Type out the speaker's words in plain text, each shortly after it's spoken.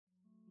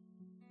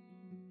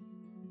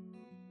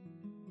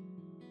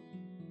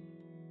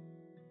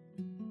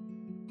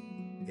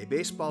A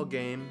baseball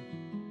game,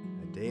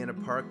 a day in a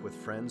park with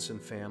friends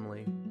and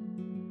family,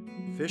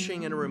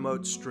 fishing in a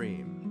remote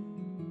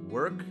stream,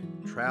 work,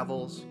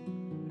 travels,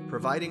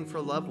 providing for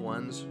loved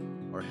ones,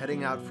 or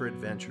heading out for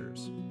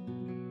adventures.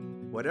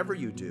 Whatever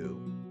you do,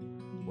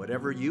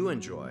 whatever you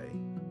enjoy,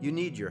 you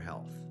need your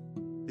health.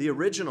 The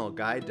original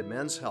Guide to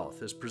Men's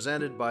Health is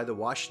presented by the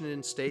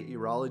Washington State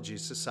Urology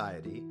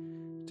Society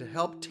to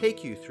help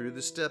take you through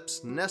the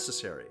steps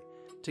necessary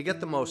to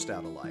get the most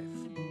out of life.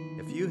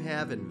 If you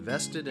have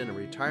invested in a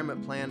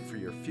retirement plan for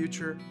your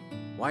future,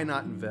 why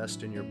not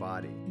invest in your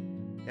body?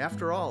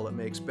 After all, it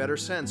makes better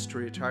sense to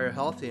retire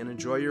healthy and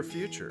enjoy your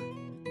future.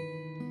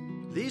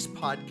 These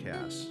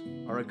podcasts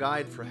are a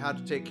guide for how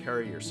to take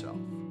care of yourself.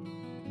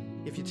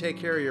 If you take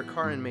care of your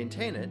car and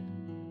maintain it,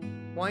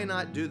 why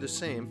not do the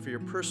same for your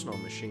personal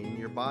machine,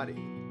 your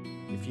body?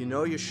 If you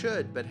know you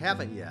should but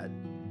haven't yet,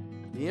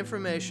 the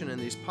information in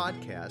these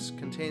podcasts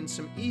contains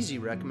some easy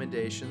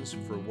recommendations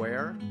for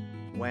where,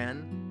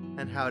 when,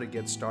 and how to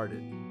get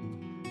started.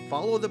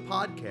 Follow the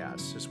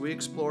podcasts as we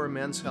explore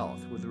men's health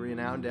with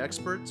renowned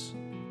experts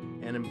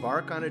and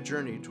embark on a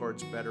journey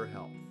towards better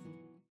health.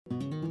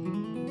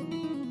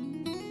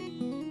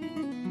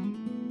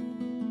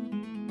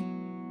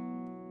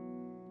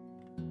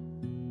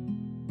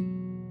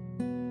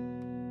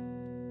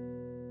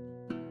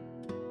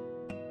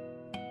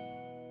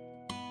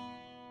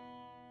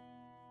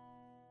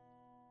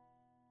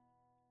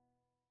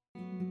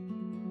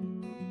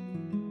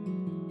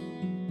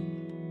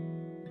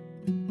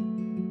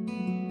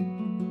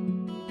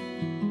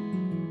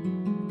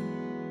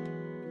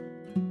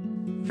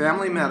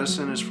 Family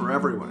medicine is for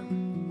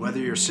everyone, whether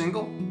you're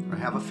single or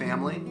have a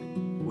family,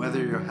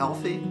 whether you're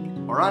healthy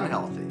or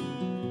unhealthy.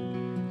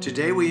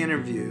 Today we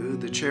interview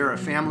the Chair of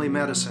Family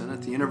Medicine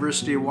at the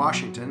University of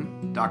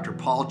Washington, Dr.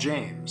 Paul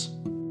James.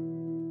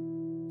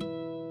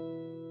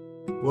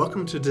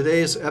 Welcome to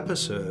today's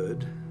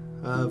episode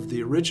of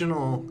the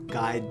original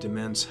Guide to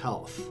Men's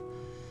Health.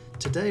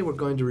 Today we're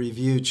going to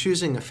review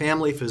choosing a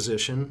family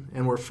physician,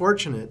 and we're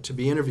fortunate to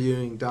be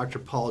interviewing Dr.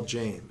 Paul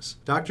James.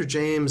 Dr.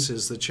 James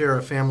is the Chair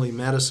of Family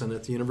Medicine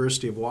at the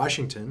University of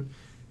Washington,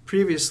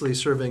 previously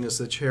serving as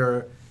the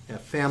Chair of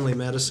Family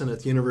Medicine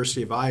at the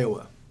University of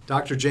Iowa.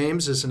 Dr.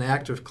 James is an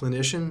active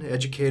clinician,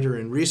 educator,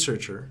 and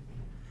researcher,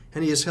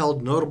 and he has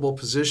held notable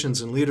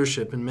positions in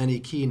leadership in many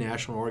key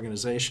national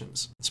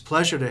organizations. It's a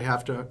pleasure to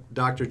have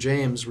Dr.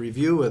 James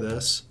review with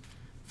us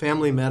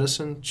family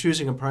medicine,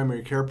 choosing a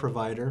primary care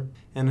provider,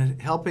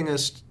 and helping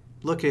us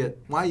look at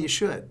why you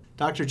should.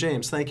 Dr.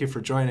 James, thank you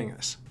for joining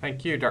us.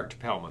 Thank you, Dr.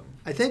 Pellman.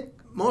 I think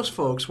most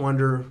folks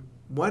wonder,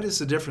 what is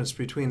the difference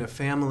between a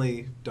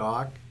family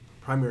doc,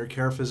 primary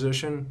care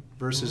physician,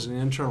 versus an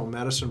internal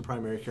medicine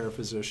primary care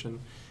physician,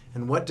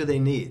 and what do they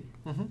need?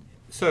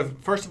 So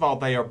first of all,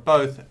 they are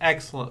both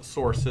excellent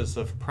sources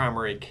of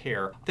primary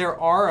care. There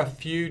are a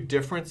few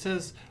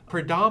differences.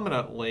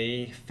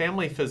 Predominantly,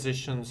 family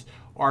physicians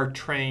are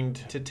trained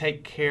to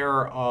take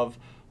care of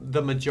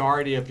the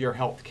majority of your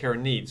healthcare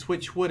needs,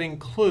 which would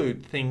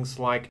include things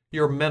like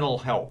your mental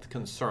health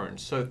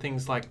concerns, so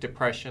things like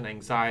depression,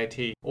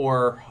 anxiety,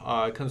 or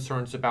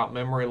concerns about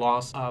memory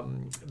loss.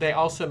 They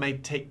also may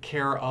take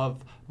care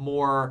of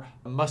more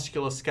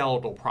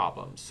musculoskeletal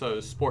problems, so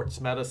sports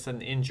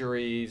medicine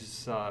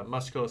injuries,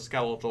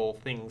 musculoskeletal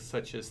things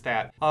such as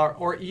that,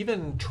 or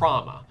even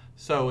trauma.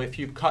 So if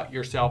you cut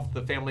yourself,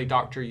 the family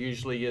doctor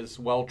usually is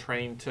well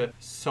trained to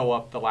sew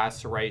up the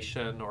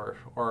laceration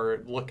or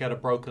look at a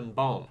broken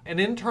bone. An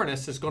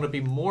internist is going to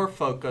be more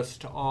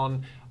focused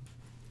on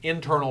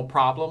internal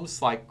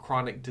problems like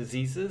chronic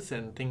diseases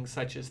and things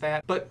such as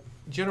that. But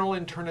general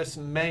internists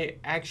may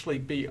actually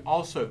be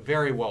also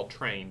very well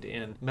trained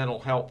in mental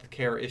health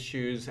care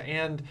issues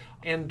and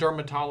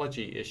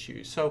dermatology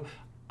issues. So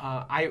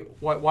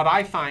what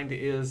I find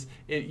is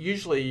it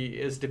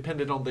usually is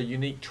dependent on the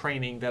unique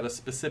training that a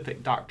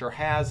specific doctor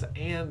has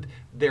and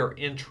their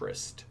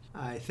interest.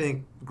 I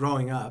think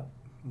growing up,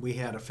 we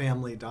had a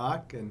family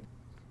doc and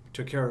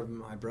took care of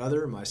my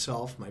brother,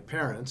 myself, my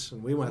parents,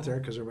 and we went there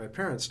because they're my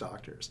parents'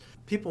 doctors.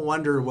 People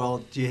wonder,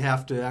 well, do you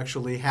have to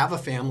actually have a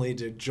family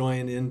to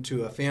join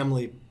into a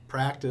family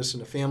practice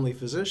and a family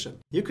physician?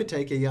 You could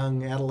take a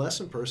young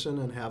adolescent person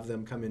and have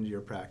them come into your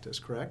practice,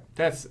 correct?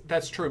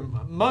 That's true.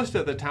 Most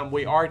of the time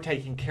we are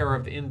taking care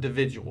of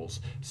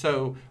individuals.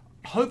 So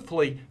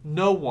hopefully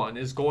no one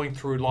is going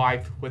through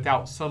life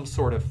without some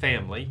sort of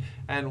family.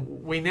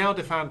 And we now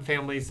define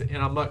families in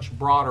a much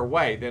broader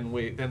way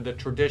than the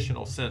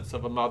traditional sense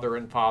of a mother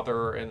and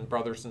father and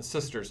brothers and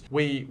sisters.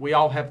 We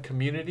all have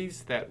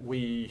communities that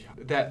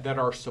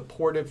are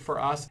supportive for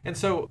us. And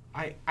so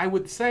I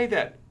would say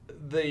that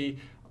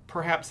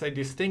perhaps a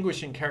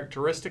distinguishing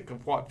characteristic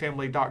of what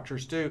family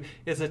doctors do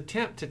is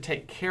attempt to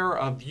take care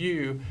of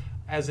you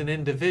as an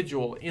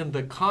individual in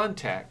the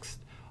context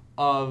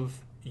of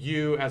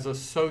you as a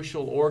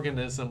social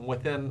organism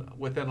within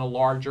a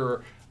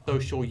larger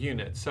social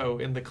unit. So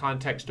in the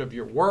context of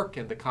your work,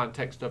 in the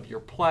context of your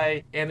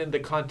play, and in the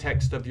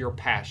context of your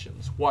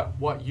passions,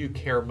 what you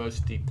care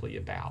most deeply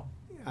about.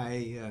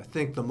 I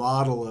think the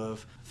model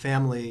of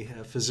family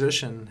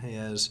physician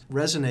has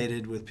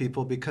resonated with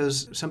people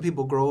because some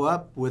people grow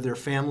up with their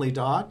family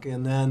doc,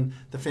 and then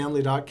the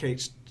family doc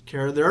takes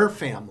care of their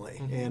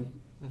family. And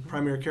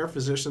primary care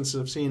physicians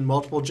have seen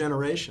multiple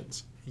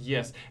generations.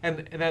 Yes,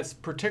 and that's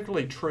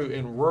particularly true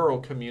in rural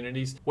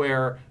communities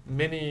where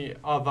many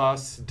of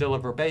us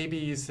deliver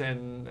babies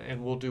and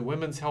will do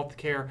women's health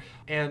care.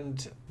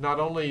 And not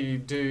only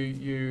do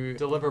you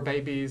deliver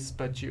babies,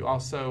 but you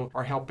also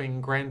are helping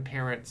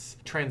grandparents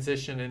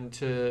transition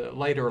into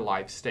later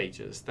life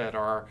stages that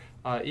are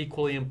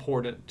equally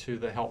important to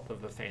the health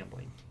of the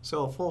family.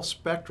 So a full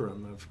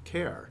spectrum of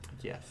care.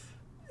 Yes.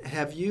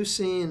 Have you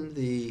seen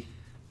the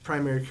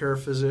primary care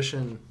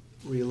physician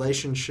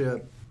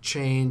relationship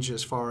change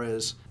as far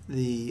as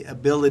the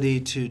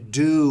ability to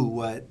do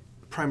what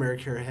primary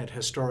care had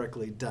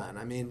historically done?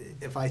 I mean,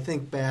 if I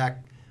think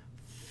back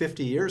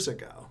 50 years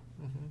ago,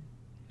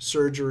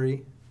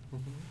 surgery,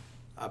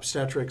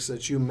 obstetrics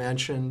that you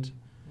mentioned,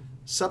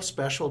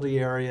 subspecialty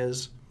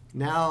areas,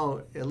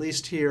 now at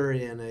least here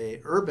in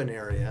a urban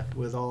area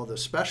with all the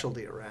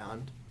specialty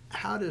around,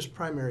 how does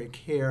primary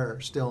care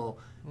still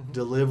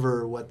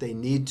deliver what they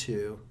need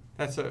to?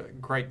 That's a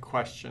great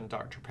question,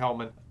 Dr.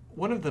 Pellman.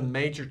 One of the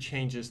major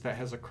changes that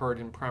has occurred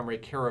in primary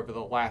care over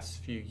the last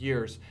few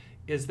years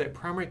is that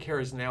primary care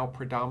is now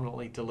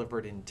predominantly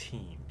delivered in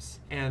teams.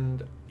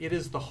 And it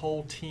is the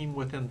whole team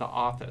within the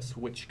office,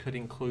 which could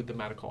include the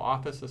medical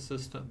office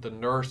assistant, the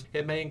nurse.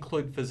 It may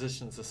include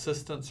physician's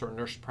assistants or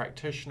nurse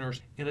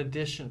practitioners, in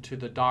addition to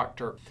the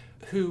doctor,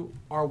 who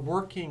are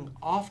working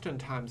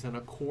oftentimes in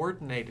a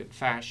coordinated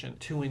fashion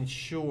to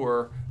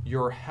ensure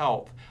your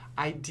health.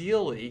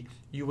 Ideally,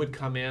 you would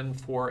come in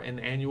for an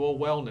annual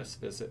wellness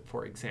visit,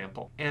 for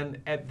example.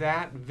 And at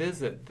that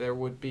visit, there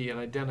would be an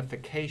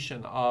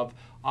identification of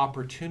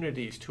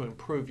opportunities to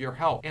improve your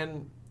health.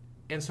 And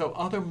so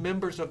other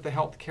members of the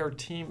healthcare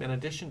team, in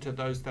addition to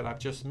those that I've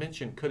just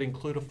mentioned, could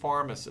include a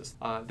pharmacist.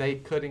 They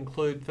could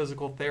include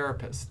physical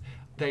therapists.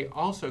 They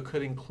also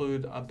could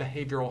include a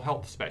behavioral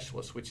health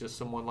specialist, which is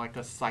someone like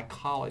a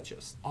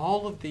psychologist.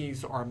 All of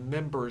these are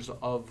members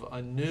of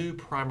a new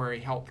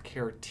primary health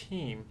care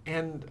team,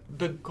 and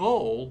the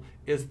goal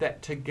is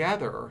that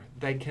together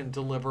they can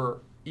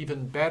deliver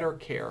even better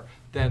care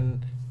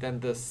than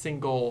the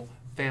single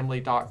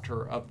family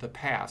doctor of the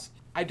past.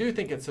 I do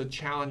think it's a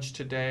challenge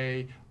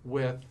today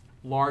with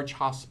large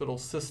hospital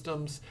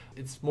systems.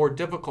 It's more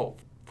difficult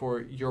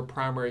for your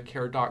primary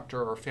care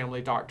doctor or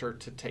family doctor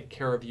to take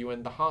care of you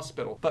in the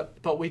hospital.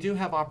 But we do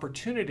have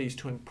opportunities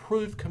to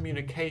improve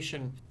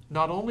communication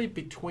not only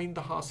between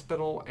the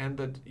hospital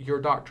and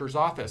your doctor's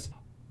office,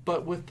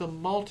 but with the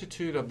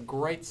multitude of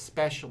great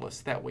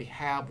specialists that we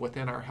have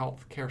within our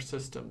healthcare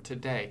system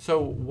today. So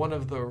one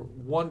of the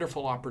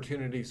wonderful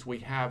opportunities we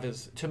have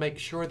is to make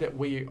sure that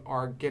we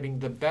are getting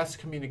the best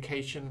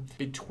communication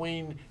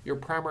between your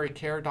primary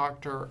care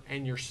doctor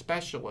and your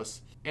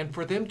specialists, and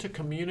for them to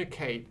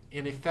communicate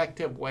in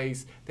effective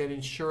ways that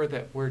ensure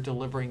that we're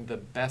delivering the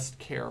best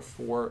care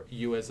for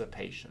you as a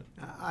patient.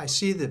 I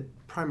see the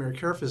primary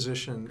care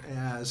physician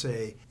as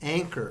an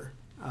anchor.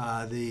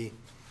 The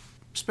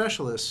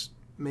specialist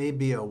may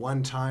be a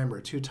one-time or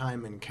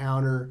two-time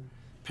encounter.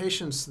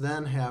 Patients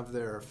then have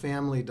their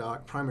family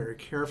doc, primary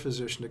care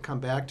physician to come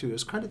back to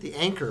as kind of the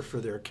anchor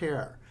for their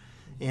care.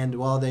 And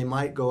while they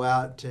might go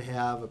out to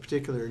have a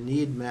particular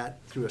need met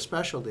through a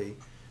specialty,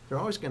 they're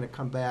always going to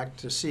come back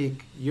to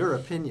seek your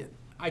opinion.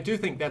 I do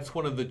think that's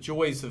one of the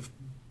joys of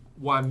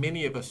why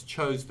many of us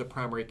chose the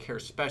primary care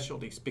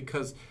specialties,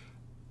 because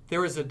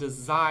there is a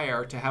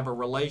desire to have a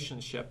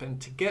relationship and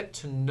to get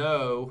to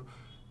know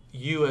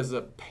you as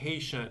a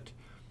patient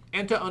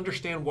and to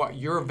understand what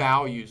your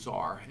values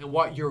are and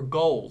what your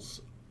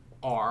goals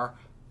are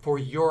for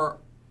your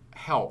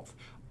health.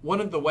 One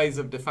of the ways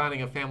of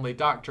defining a family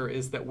doctor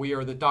is that we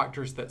are the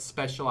doctors that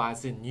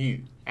specialize in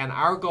you. And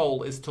our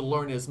goal is to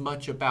learn as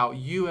much about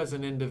you as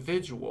an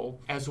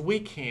individual as we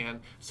can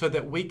so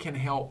that we can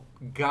help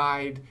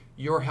guide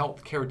your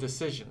healthcare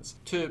decisions.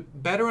 To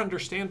better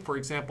understand, for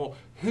example,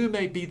 who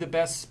may be the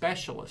best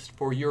specialist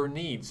for your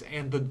needs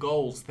and the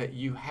goals that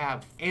you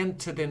have, and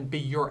to then be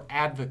your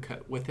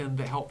advocate within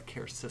the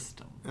healthcare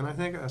system. And I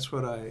think that's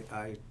what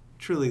I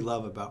truly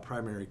love about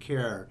primary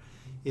care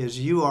is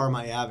you are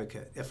my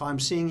advocate. If I'm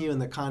seeing you in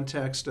the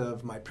context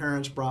of my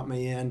parents brought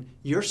me in,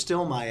 you're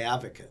still my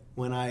advocate.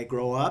 When I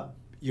grow up,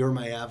 you're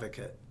my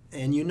advocate.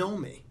 And you know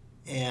me.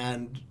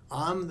 And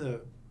I'm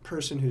the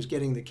person who's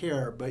getting the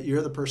care, but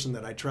you're the person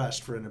that I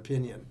trust for an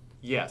opinion.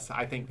 Yes,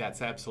 I think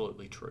that's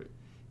absolutely true.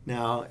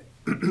 Now,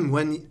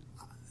 when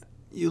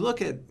you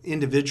look at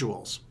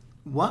individuals,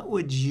 what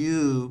would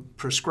you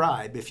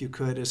prescribe, if you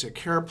could, as a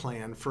care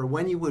plan for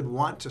when you would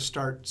want to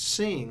start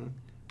seeing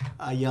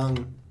a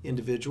young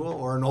individual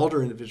or an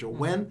older individual?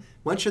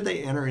 When should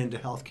they enter into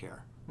healthcare?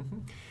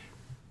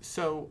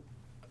 So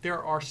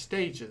there are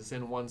stages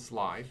in one's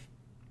life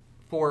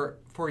for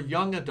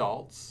young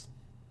adults.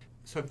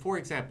 So for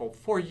example,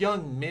 for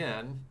young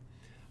men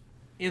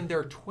in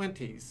their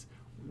 20s,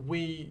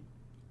 we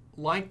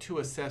like to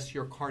assess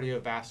your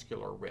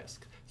cardiovascular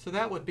risk. So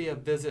that would be a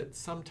visit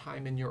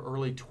sometime in your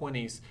early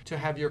 20s to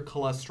have your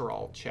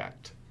cholesterol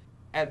checked.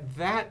 At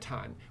that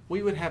time,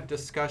 we would have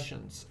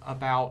discussions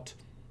about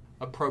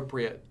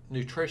appropriate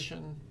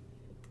nutrition,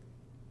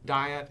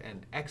 diet,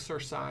 and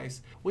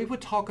exercise. We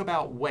would talk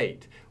about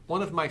weight.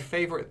 One of my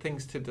favorite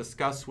things to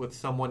discuss with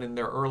someone in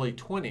their early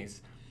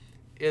 20s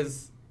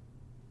is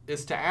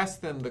to ask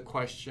them the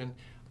question,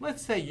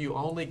 let's say you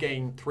only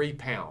gain 3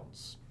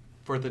 pounds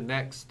for the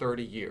next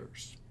 30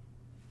 years.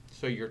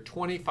 So you're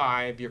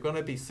 25, you're going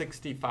to be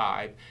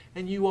 65,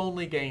 and you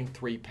only gain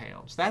 3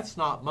 pounds. That's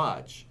not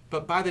much.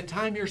 But by the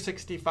time you're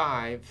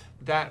 65,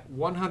 that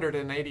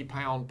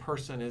 180-pound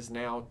person is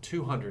now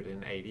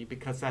 280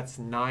 because that's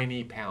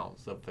 90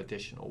 pounds of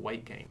additional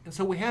weight gain. And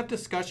so we have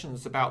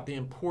discussions about the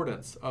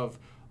importance of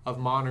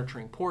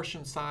monitoring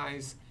portion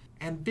size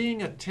and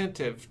being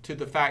attentive to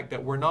the fact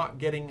that we're not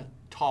getting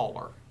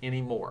taller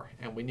anymore,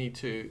 and we need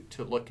to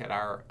look at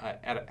our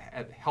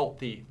at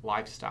healthy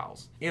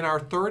lifestyles. In our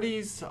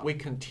 30s, we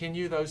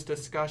continue those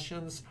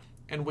discussions,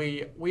 and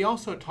we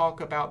also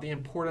talk about the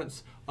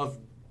importance of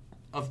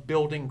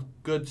building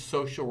good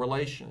social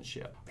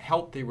relationships,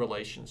 healthy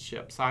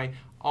relationships. I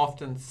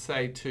often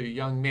say to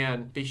young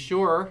men, be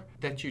sure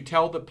that you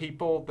tell the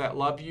people that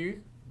love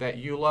you that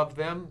you love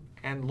them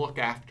and look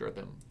after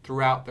them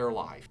throughout their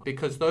life,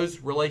 because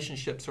those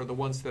relationships are the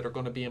ones that are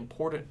going to be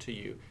important to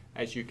you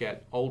as you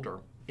get older.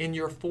 In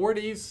your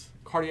 40s,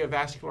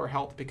 cardiovascular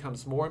health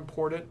becomes more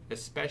important,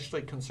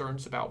 especially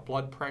concerns about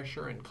blood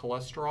pressure and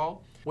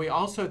cholesterol. We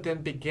also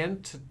then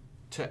begin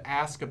to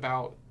ask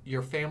about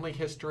your family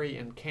history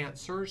and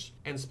cancers,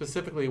 and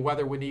specifically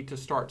whether we need to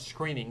start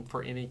screening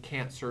for any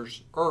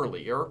cancers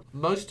earlier.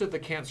 Most of the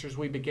cancers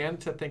we begin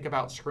to think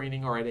about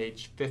screening are at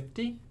age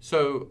 50.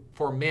 So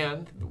for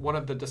men, one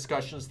of the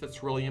discussions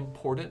that's really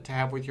important to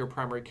have with your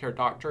primary care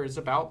doctor is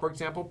about, for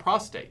example,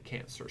 prostate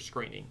cancer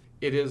screening.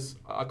 It is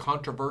a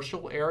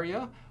controversial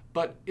area,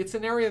 but it's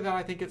an area that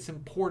I think it's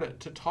important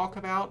to talk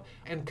about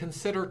and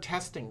consider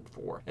testing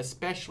for,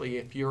 especially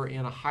if you're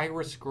in a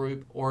high-risk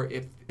group or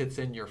if it's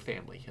in your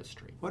family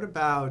history. What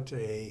about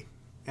an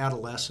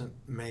adolescent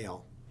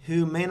male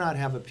who may not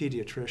have a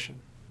pediatrician,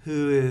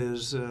 who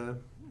is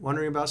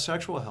wondering about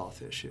sexual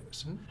health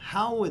issues? Mm-hmm.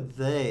 How would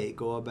they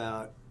go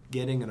about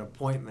getting an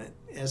appointment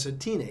as a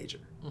teenager?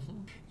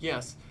 Mm-hmm.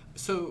 Yes.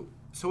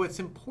 So it's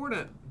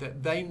important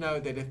that they know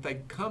that if they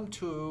come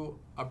to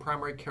a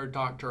primary care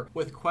doctor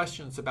with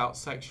questions about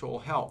sexual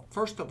health,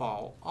 first of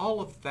all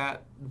of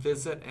that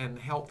visit and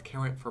health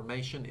care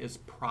information is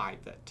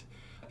private,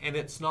 and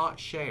it's not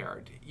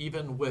shared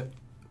even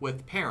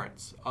with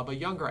parents of a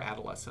younger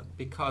adolescent,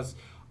 because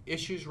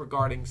issues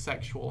regarding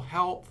sexual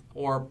health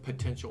or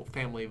potential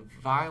family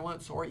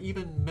violence or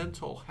even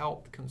mental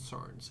health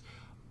concerns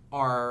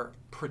are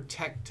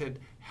protected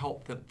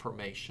health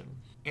information,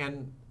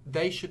 and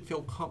they should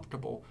feel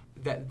comfortable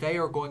that they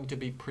are going to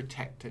be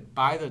protected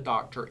by the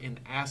doctor in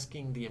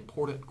asking the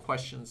important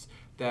questions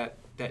that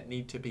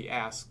need to be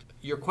asked.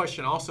 Your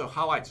question also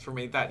highlights for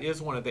me that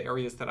is one of the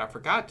areas that I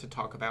forgot to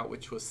talk about,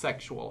 which was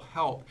sexual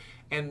health.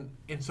 And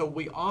so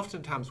we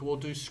oftentimes will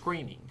do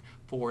screening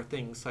for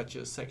things such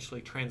as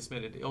sexually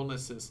transmitted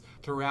illnesses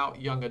throughout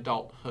young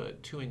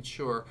adulthood to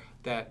ensure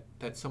that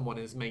someone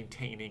is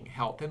maintaining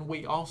health. And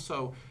we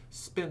also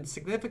spend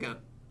significant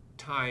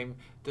time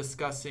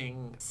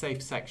discussing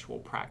safe sexual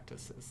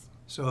practices.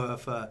 So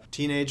if a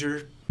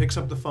teenager picks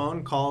up the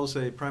phone, calls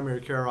a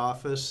primary care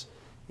office,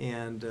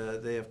 and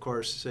they of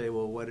course say,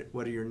 well,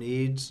 what are your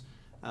needs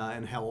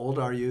and how old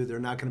are you? They're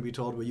not going to be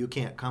told, well, you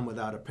can't come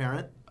without a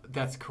parent.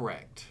 That's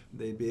correct.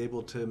 They'd be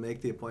able to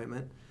make the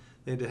appointment.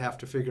 They'd have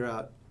to figure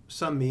out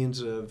some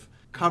means of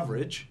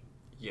coverage.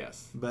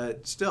 Yes.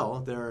 But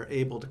still, they're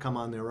able to come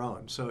on their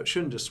own. So it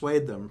shouldn't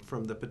dissuade them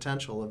from the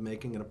potential of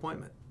making an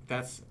appointment.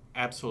 That's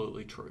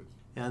absolutely true.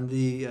 And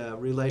the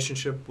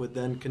relationship would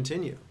then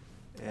continue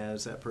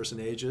as that person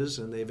ages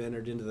and they've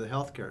entered into the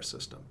healthcare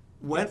system.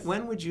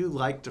 When would you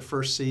like to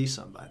first see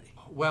somebody?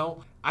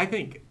 Well, I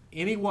think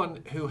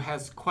anyone who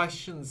has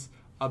questions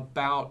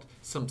about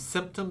some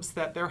symptoms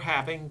that they're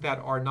having that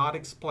are not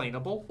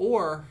explainable,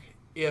 or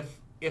if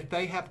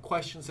they have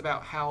questions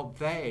about how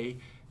they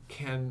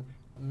can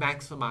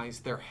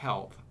maximize their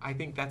health, I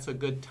think that's a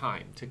good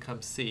time to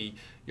come see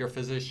your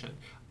physician.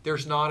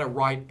 There's not a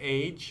right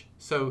age,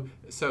 so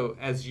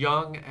as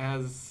young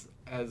as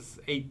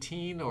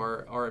 18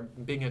 or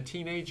being a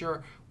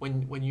teenager,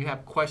 when you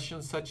have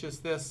questions such as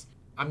this,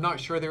 I'm not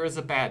sure there is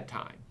a bad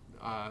time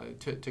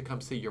to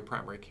come see your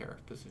primary care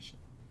physician.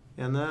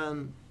 And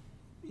then,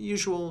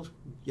 usual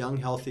young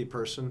healthy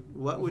person,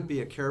 what would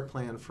be a care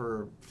plan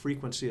for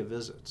frequency of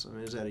visits? I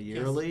mean, is that a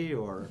yearly? Yes.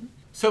 Or?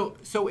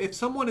 So if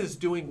someone is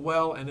doing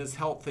well and is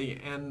healthy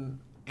and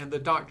the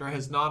doctor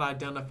has not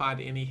identified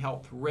any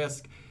health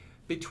risk,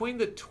 between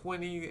the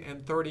 20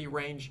 and 30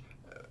 range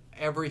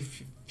every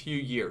few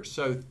years.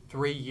 So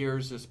 3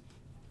 years is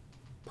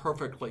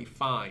perfectly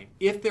fine.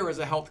 If there is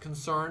a health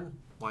concern,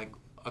 like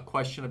a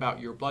question about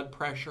your blood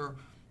pressure,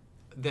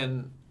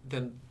 then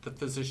then the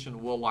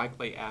physician will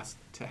likely ask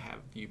to have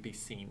you be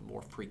seen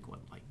more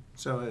frequently.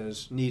 So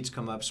as needs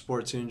come up,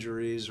 sports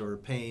injuries or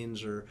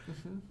pains or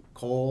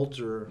colds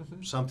or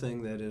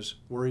something that is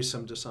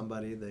worrisome to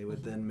somebody, they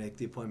would then make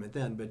the appointment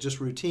then. But just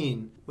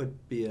routine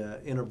would be an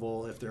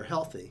interval, if they're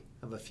healthy,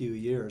 of a few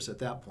years at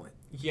that point.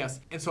 Yes,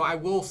 and so I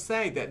will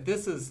say that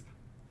this is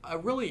a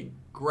really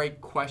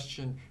great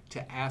question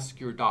to ask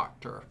your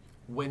doctor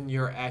when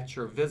you're at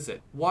your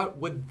visit. What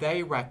would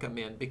they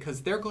recommend?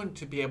 Because they're going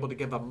to be able to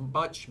give a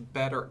much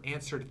better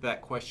answer to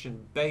that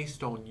question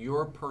based on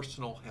your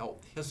personal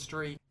health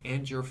history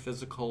and your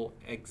physical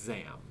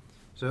exam.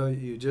 So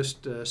you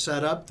just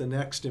set up the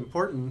next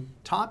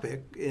important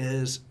topic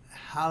is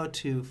how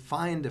to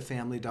find a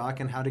family doc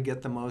and how to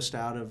get the most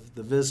out of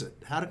the visit,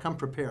 how to come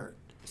prepared.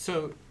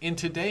 So in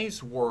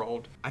today's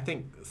world, I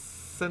think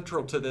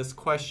central to this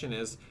question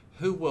is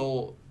who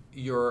will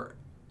your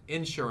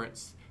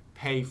insurance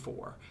pay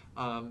for?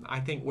 I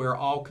think we're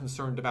all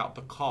concerned about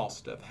the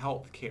cost of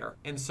health care.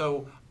 And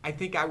so I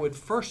think I would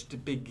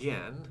first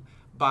begin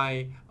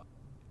by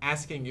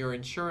asking your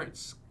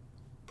insurance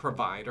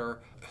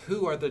provider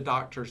who are the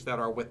doctors that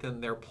are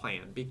within their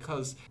plan,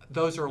 because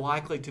those are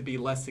likely to be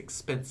less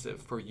expensive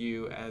for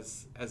you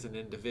as an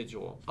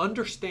individual.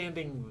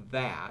 Understanding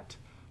that,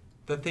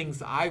 the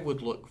things I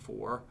would look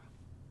for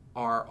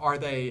are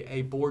they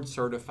a board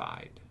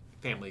certified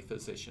family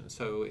physician?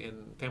 So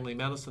in family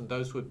medicine,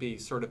 those would be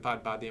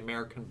certified by the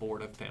American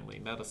Board of Family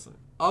Medicine.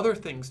 Other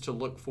things to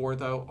look for,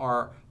 though,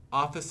 are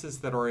offices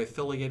that are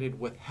affiliated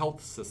with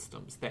health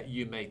systems that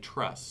you may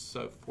trust.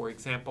 So, for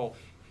example,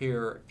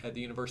 here at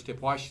the University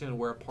of Washington,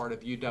 we're a part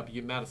of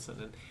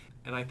UW-Medicine,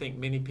 and I think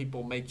many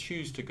people may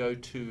choose to go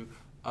to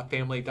a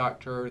family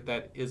doctor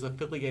that is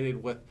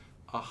affiliated with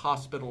a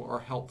hospital or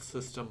health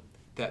system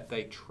that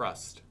they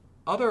trust.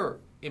 Other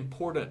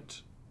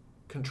important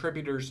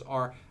contributors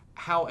are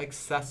how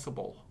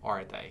accessible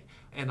are they?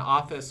 An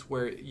office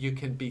where you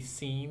can be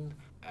seen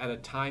at a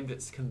time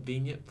that's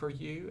convenient for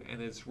you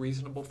and is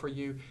reasonable for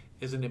you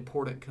is an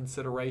important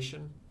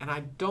consideration. And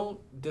I don't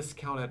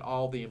discount at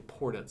all the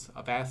importance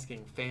of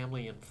asking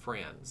family and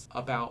friends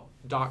about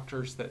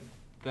doctors that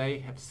they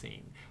have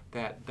seen,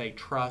 that they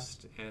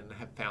trust and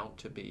have found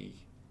to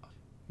be.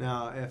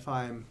 Now, if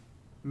I'm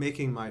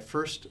making my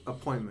first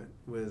appointment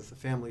with a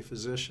family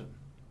physician,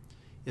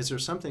 is there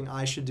something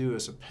I should do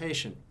as a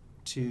patient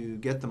to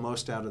get the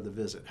most out of the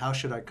visit? How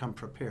should I come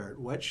prepared?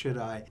 What should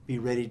I be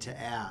ready to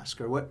ask?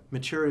 Or what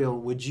material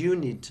would you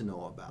need to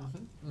know about?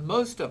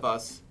 Most of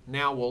us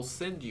now will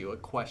send you a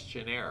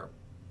questionnaire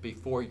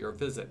before your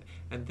visit,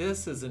 and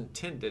this is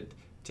intended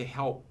to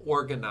help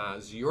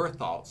organize your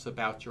thoughts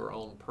about your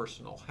own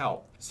personal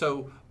health.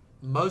 So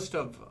most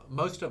of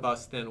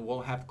us then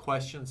will have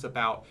questions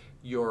about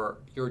your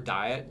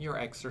diet and your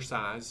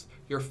exercise,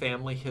 your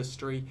family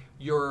history,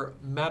 your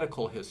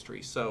medical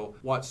history. So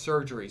what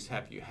surgeries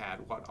have you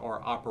had? What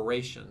are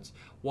operations?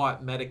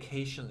 What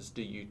medications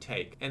do you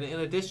take? And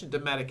in addition to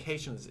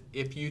medications,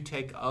 if you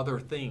take other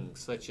things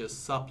such as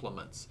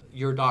supplements,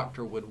 your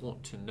doctor would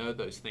want to know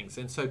those things.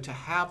 And so to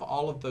have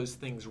all of those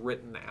things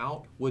written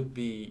out would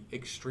be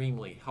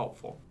extremely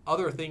helpful.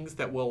 Other things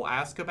that we'll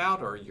ask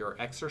about are your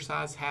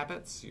exercise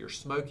habits, your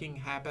smoking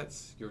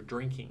habits, your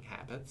drinking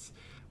habits.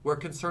 We're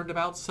concerned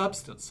about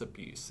substance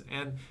abuse,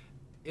 and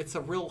it's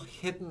a real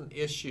hidden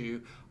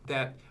issue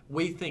that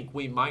we think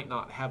we might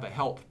not have a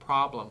health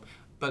problem,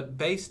 but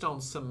based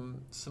on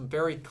some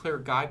very clear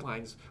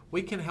guidelines,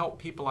 we can help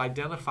people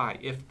identify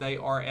if they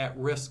are at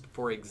risk,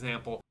 for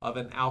example, of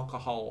an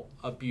alcohol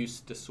abuse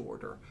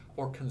disorder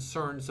or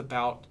concerns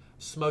about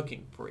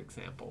smoking, for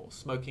example.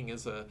 Smoking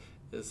is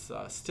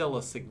still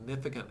a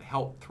significant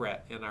health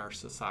threat in our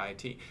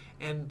society,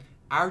 and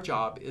our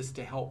job is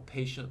to help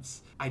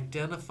patients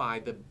identify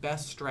the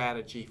best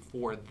strategy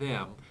for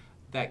them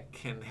that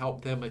can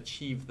help them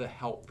achieve the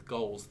health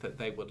goals that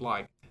they would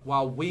like.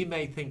 While we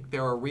may think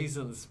there are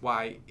reasons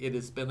why it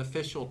is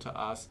beneficial to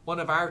us, one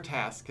of our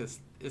tasks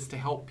is to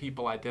help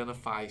people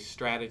identify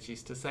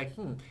strategies to say,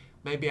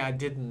 maybe I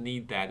didn't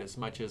need that as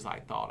much as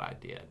I thought I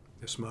did.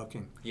 The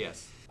smoking.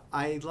 Yes.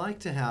 I like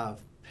to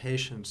have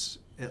patients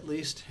at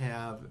least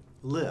have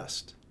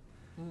list.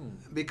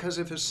 Because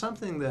if it's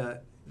something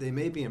that they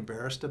may be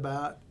embarrassed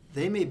about,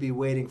 they may be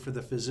waiting for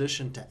the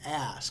physician to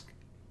ask,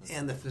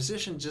 and the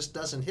physician just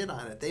doesn't hit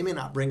on it. They may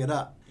not bring it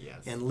up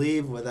and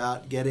leave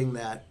without getting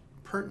that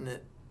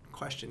pertinent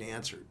question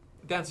answered.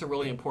 That's a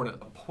really important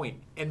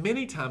point. And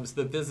many times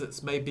the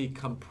visits may be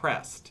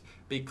compressed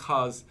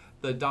because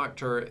the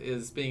doctor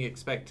is being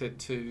expected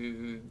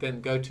to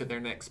then go to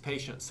their next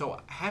patient. So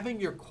having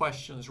your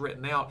questions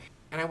written out,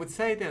 and I would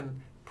say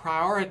then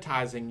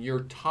prioritizing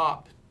your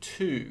top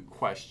 2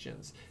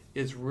 questions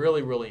is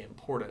really, really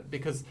important,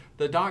 because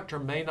the doctor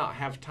may not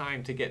have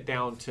time to get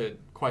down to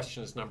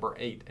questions number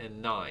 8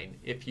 and 9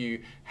 if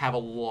you have a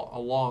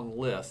long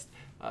list.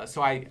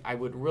 So I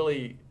would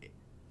really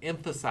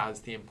emphasize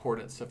the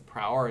importance of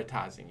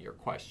prioritizing your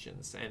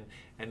questions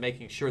and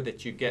making sure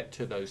that you get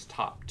to those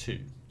top 2.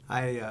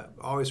 I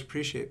always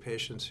appreciate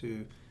patients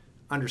who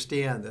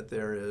understand that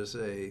there is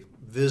a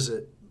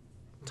visit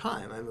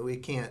time. I mean, we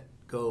can't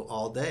go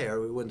all day or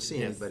we wouldn't see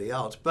Yes. anybody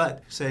else.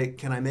 But say,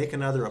 can I make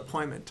another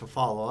appointment to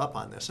follow up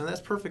on this? And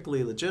that's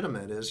perfectly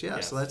legitimate, is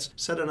yes, let's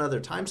set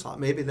another time slot.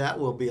 Maybe that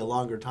will be a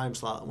longer time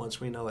slot once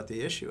we know what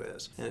the issue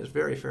is. And it's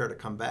very fair to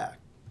come back.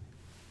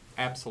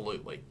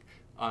 Absolutely.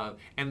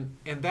 And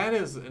that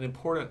is an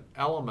important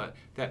element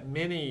that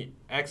many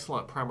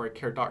excellent primary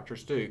care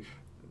doctors do.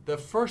 The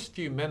first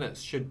few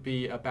minutes should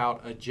be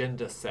about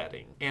agenda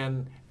setting.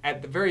 And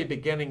at the very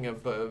beginning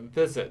of the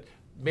visit,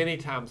 many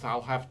times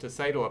I'll have to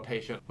say to a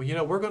patient,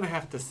 well, we're going to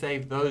have to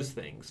save those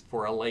things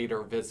for a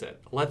later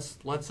visit.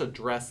 Let's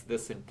address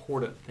this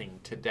important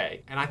thing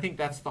today. And I think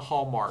that's the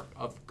hallmark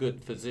of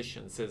good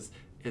physicians is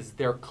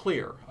they're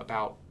clear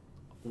about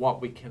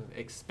what we can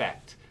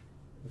expect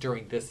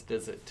during this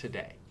visit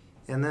today.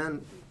 And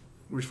then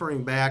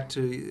referring back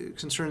to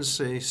concerns,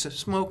 say,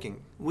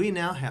 smoking, we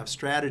now have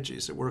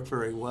strategies that work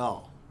very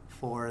well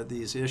for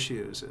these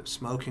issues,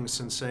 smoking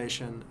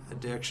cessation,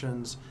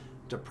 addictions,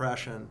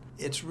 depression.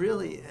 It's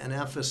really an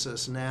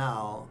emphasis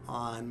now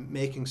on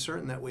making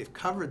certain that we've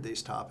covered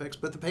these topics,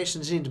 but the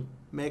patients need to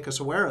make us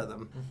aware of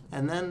them.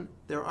 And then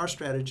there are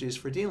strategies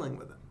for dealing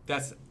with them.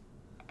 That's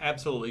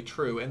absolutely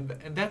true. And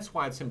that's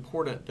why it's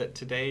important that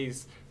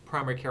today's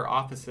primary care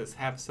offices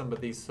have some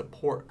of these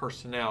support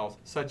personnel,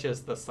 such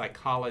as the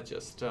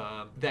psychologist,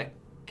 that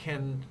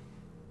can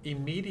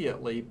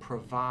immediately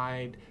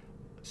provide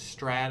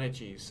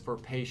strategies for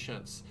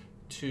patients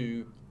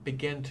to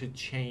begin to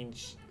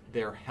change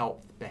their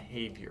health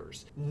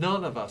behaviors.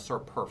 None of us are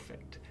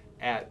perfect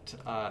at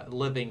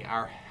living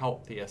our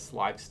healthiest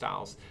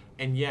lifestyles,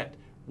 and yet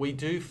we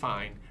do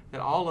find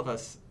that all of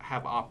us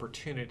have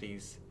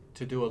opportunities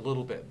to do a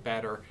little bit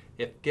better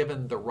if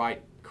given the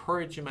right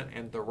encouragement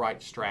and the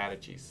right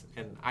strategies.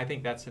 And I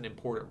think that's an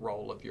important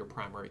role of your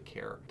primary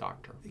care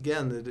doctor.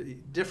 Again, the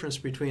difference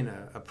between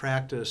a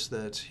practice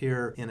that's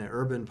here in an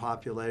urban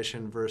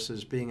population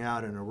versus being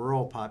out in a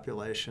rural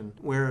population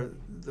where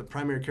the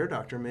primary care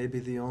doctor may be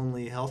the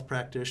only health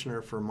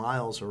practitioner for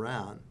miles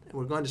around.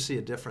 We're going to see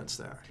a difference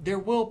there. There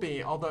will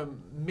be, although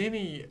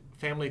many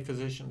family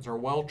physicians are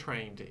well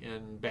trained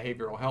in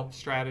behavioral health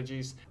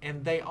strategies,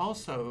 and they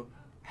also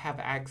have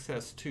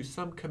access to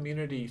some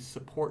community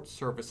support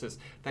services.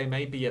 They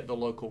may be at the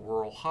local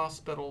rural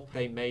hospital.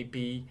 They may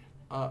be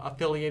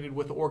affiliated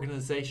with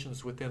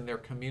organizations within their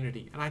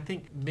community. And I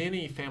think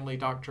many family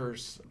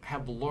doctors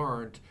have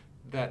learned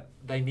that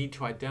they need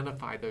to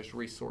identify those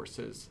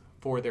resources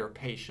for their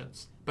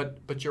patients.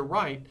 But you're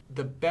right,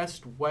 the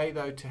best way,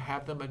 though, to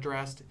have them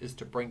addressed is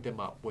to bring them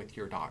up with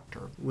your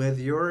doctor. With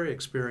your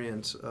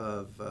experience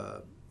of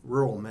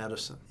rural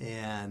medicine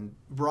and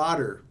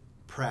broader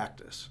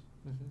practice,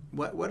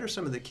 what are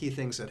some of the key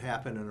things that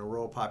happen in a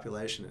rural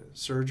population?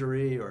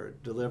 Surgery or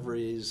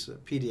deliveries,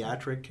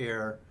 pediatric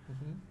care?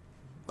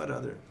 What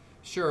other?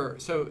 Sure.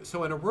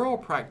 So in a rural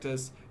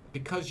practice,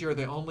 because you're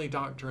the only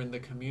doctor in the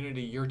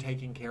community, you're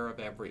taking care of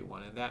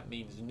everyone. And that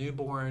means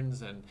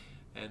newborns and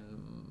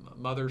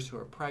mothers who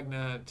are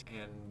pregnant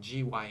and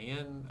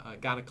GYN,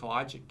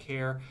 gynecologic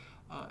care,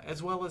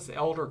 as well as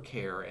elder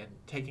care and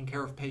taking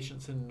care of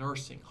patients in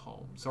nursing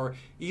homes, or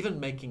even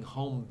making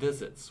home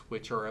visits,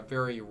 which are a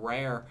very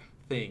rare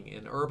thing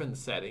in urban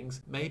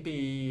settings, may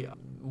be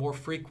more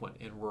frequent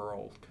in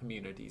rural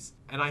communities.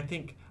 And I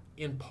think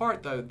in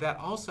part, though, that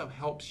also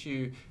helps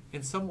you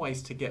in some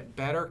ways to get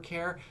better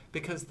care,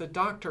 because the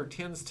doctor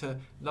tends to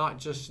not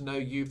just know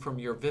you from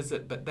your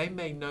visit, but they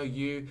may know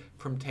you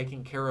from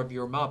taking care of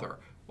your mother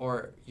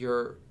or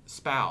your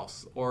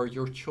spouse or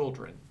your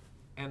children.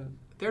 And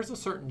there's a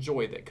certain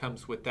joy that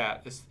comes with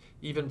that,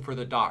 even for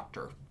the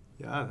doctor.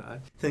 Yeah, I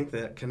think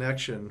that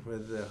connection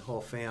with the whole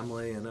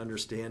family and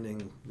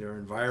understanding their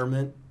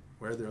environment,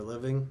 where they're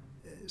living,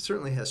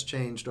 certainly has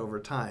changed over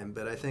time,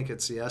 but I think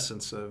it's the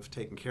essence of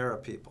taking care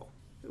of people.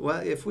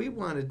 Well, if we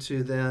wanted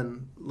to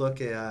then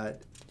look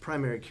at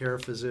primary care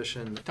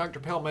physician. Dr.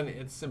 Pellman,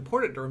 it's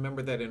important to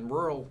remember that in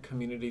rural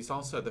communities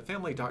also, the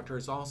family doctor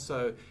is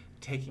also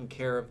taking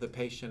care of the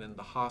patient in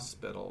the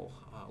hospital,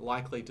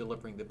 likely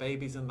delivering the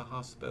babies in the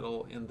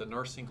hospital, in the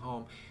nursing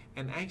home,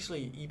 and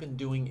actually even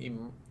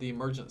doing the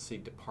emergency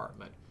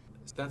department.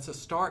 That's a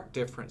stark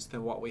difference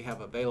than what we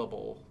have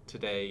available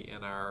today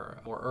in our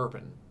more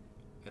urban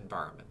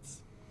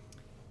environments.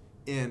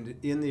 And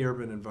in the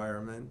urban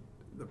environment,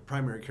 the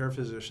primary care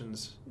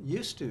physicians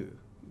used to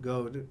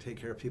go to take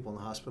care of people in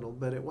the hospital,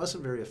 but it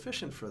wasn't very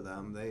efficient for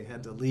them. They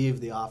had to leave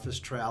the office,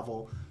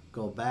 travel,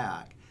 go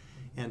back.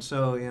 And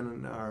so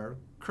in our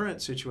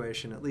current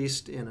situation, at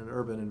least in an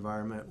urban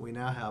environment, we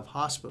now have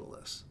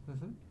hospitalists.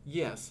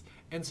 Yes,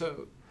 and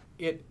so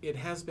it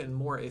has been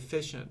more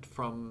efficient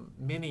from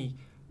many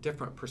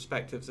different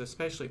perspectives,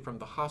 especially from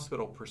the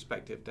hospital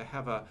perspective, to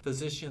have a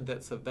physician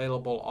that's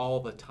available all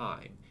the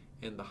time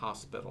in the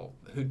hospital,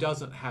 who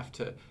doesn't have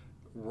to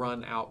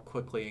run out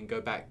quickly and go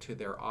back to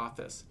their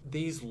office.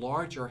 These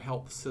larger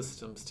health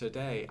systems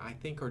today, I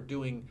think, are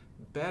doing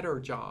better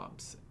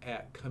jobs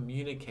at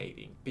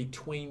communicating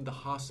between the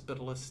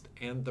hospitalist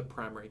and the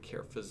primary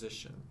care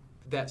physician.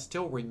 That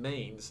still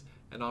remains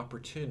an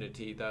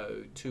opportunity,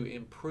 though, to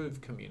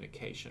improve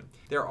communication.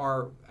 There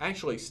are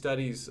actually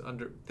studies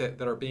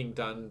that are being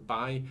done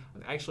by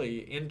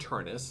actually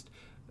internists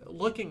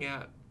looking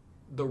at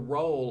the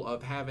role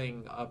of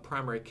having a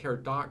primary care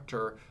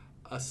doctor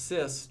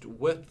assist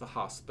with the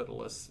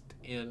hospitalist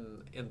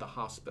in the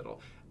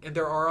hospital. And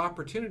there are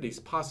opportunities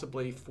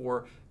possibly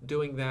for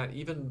doing that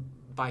even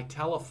by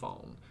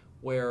telephone,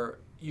 where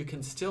you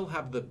can still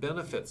have the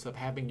benefits of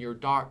having your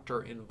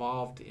doctor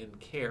involved in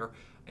care.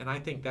 And I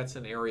think that's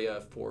an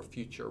area for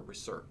future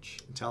research.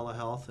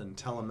 Telehealth and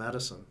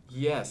telemedicine.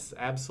 Yes,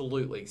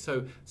 absolutely.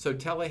 So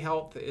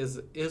telehealth is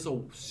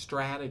a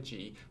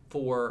strategy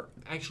for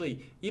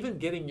actually even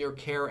getting your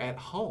care at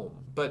home,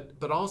 but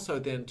also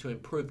then to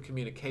improve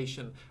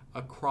communication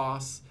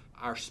across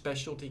our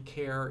specialty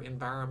care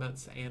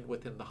environments and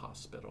within the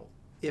hospital.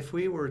 If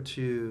we were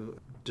to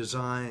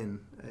design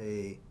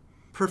a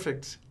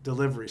perfect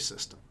delivery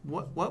system,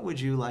 what would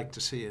you like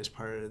to see as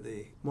part of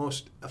the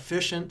most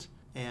efficient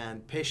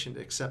and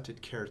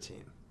patient-accepted care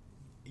team?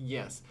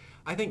 Yes.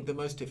 I think the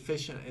most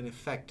efficient and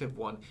effective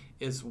one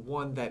is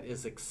one that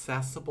is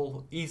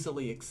accessible,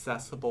 easily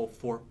accessible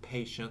for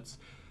patients,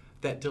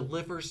 that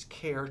delivers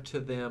care to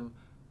them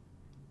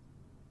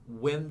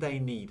when they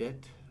need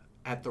it,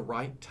 at the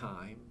right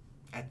time,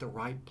 at the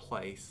right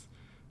place,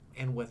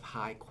 and with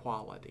high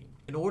quality.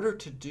 In order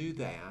to do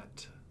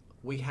that,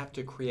 we have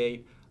to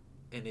create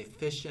an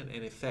efficient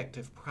and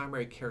effective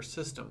primary care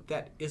system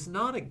that is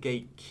not a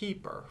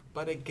gatekeeper,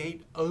 but a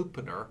gate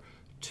opener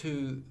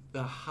to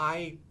the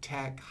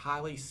high-tech,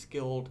 highly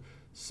skilled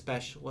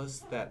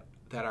specialists that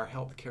our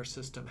healthcare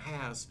system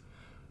has,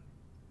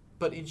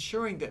 but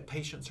ensuring that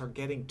patients are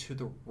getting to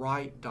the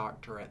right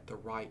doctor at the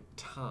right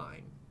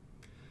time.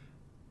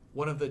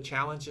 One of the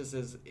challenges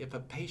is if a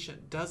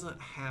patient doesn't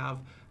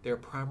have their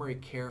primary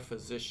care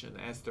physician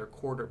as their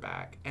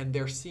quarterback and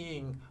they're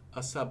seeing a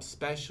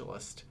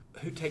subspecialist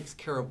who takes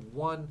care of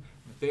one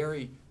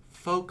very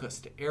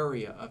focused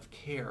area of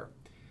care,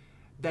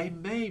 they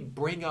may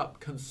bring up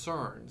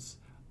concerns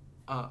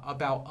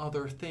about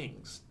other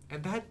things.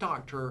 And that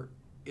doctor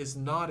is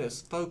not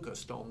as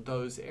focused on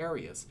those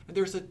areas. And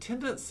there's a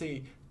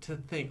tendency to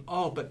think,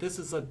 oh, but this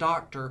is a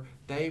doctor,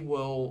 they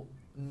will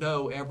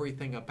know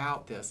everything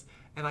about this.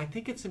 And I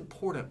think it's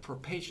important for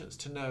patients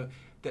to know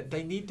that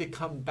they need to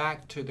come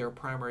back to their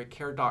primary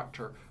care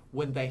doctor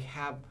when they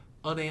have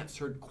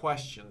unanswered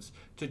questions,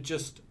 to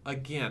just,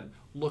 again,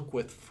 look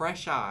with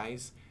fresh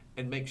eyes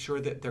and make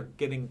sure that they're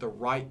getting the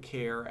right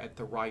care at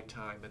the right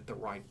time, at the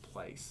right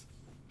place.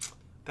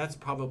 That's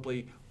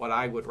probably what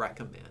I would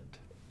recommend.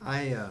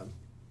 I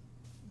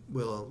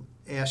will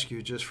ask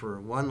you just for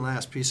one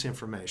last piece of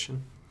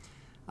information.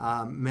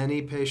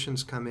 Many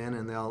patients come in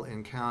and they'll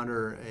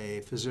encounter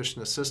a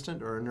physician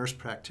assistant or a nurse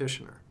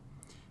practitioner.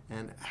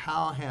 And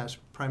how has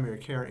primary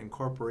care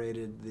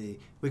incorporated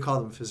we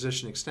call them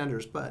physician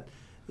extenders, but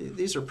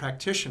these are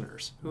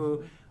practitioners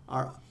who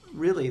are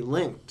really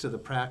linked to the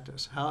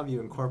practice. How have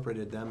you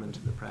incorporated them into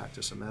the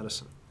practice of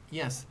medicine?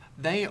 Yes,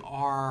 they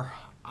are,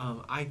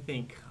 I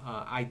think,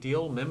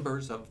 ideal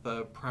members of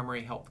the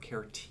primary health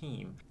care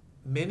team.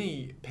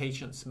 Many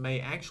patients may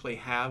actually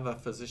have a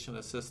physician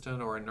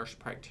assistant or a nurse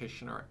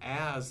practitioner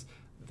as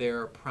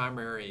their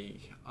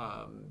primary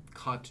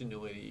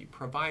continuity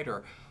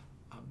provider.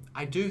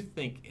 I do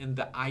think in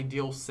the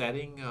ideal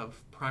setting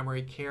of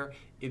primary care,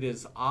 it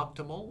is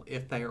optimal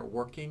if they are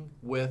working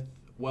with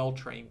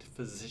well-trained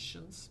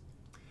physicians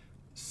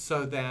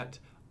so that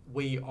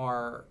we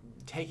are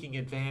taking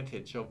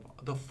advantage of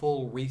the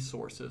full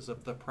resources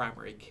of the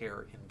primary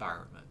care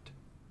environment.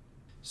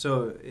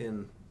 So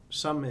in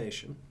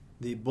summation,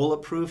 the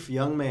bulletproof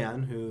young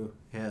man who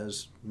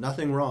has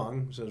nothing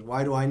wrong says,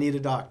 why do I need a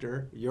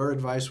doctor? Your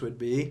advice would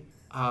be?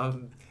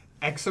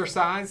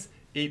 Exercise,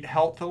 eat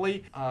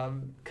healthily,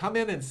 come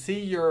in and see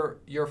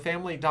your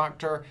family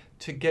doctor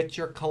to get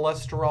your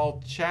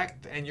cholesterol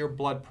checked and your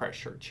blood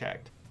pressure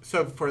checked.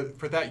 So for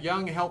that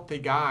young healthy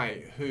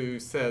guy who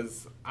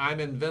says, I'm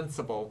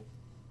invincible,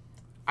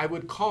 I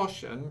would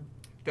caution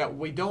that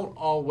we don't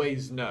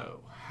always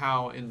know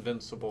how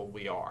invincible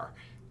we are.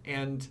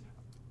 And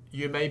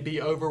you may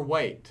be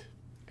overweight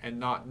and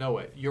not know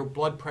it. Your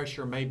blood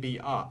pressure may be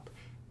up.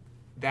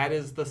 That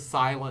is the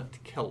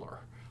silent killer.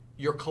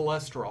 Your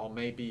cholesterol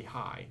may be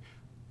high.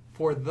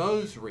 For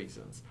those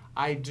reasons,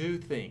 I do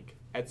think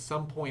at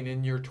some point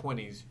in your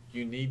 20s,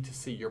 you need to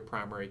see your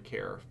primary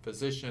care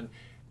physician,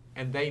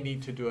 and they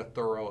need to do a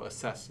thorough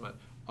assessment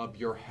of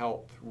your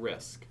health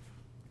risk.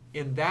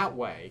 In that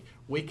way,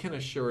 we can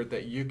assure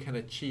that you can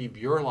achieve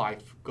your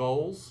life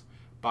goals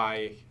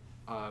by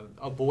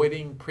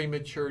avoiding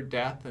premature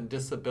death and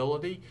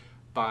disability,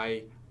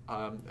 by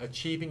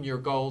achieving your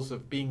goals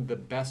of being the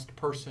best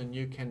person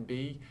you can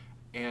be,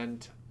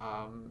 and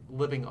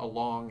living a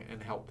long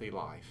and healthy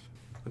life.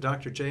 Well,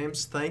 Dr.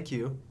 James, thank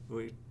you.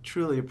 We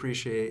truly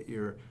appreciate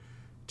your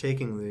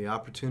taking the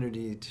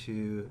opportunity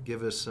to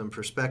give us some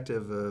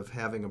perspective of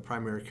having a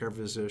primary care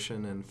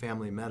physician and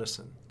family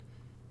medicine.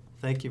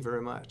 Thank you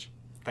very much.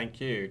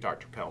 Thank you,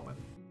 Dr. Pellman.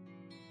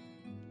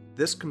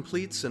 This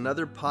completes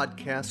another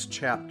podcast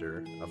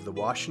chapter of the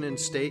Washington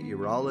State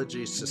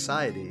Urology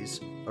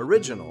Society's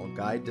original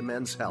Guide to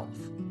Men's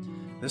Health.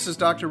 This is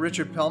Dr.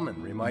 Richard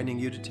Pellman reminding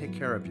you to take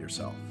care of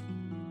yourself.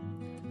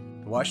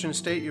 The Washington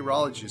State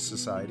Urology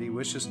Society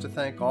wishes to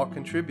thank all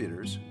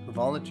contributors who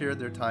volunteered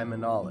their time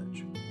and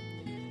knowledge.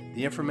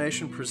 The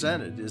information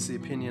presented is the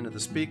opinion of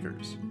the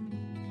speakers.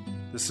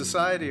 The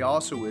Society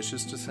also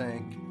wishes to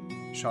thank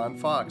Sean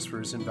Fox for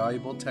his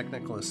invaluable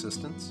technical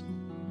assistance.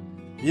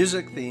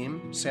 Music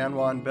theme, San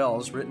Juan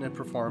Bells, written and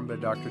performed by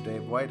Dr.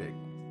 Dave Whiting.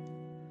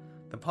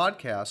 The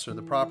podcasts are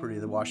the property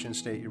of the Washington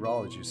State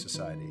Urology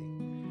Society.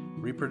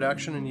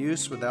 Reproduction and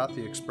use without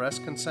the express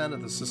consent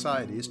of the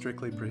Society is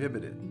strictly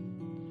prohibited.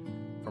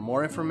 For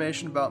more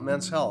information about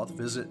men's health,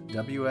 visit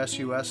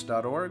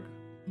wsus.org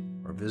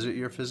or visit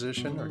your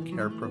physician or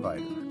care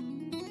provider.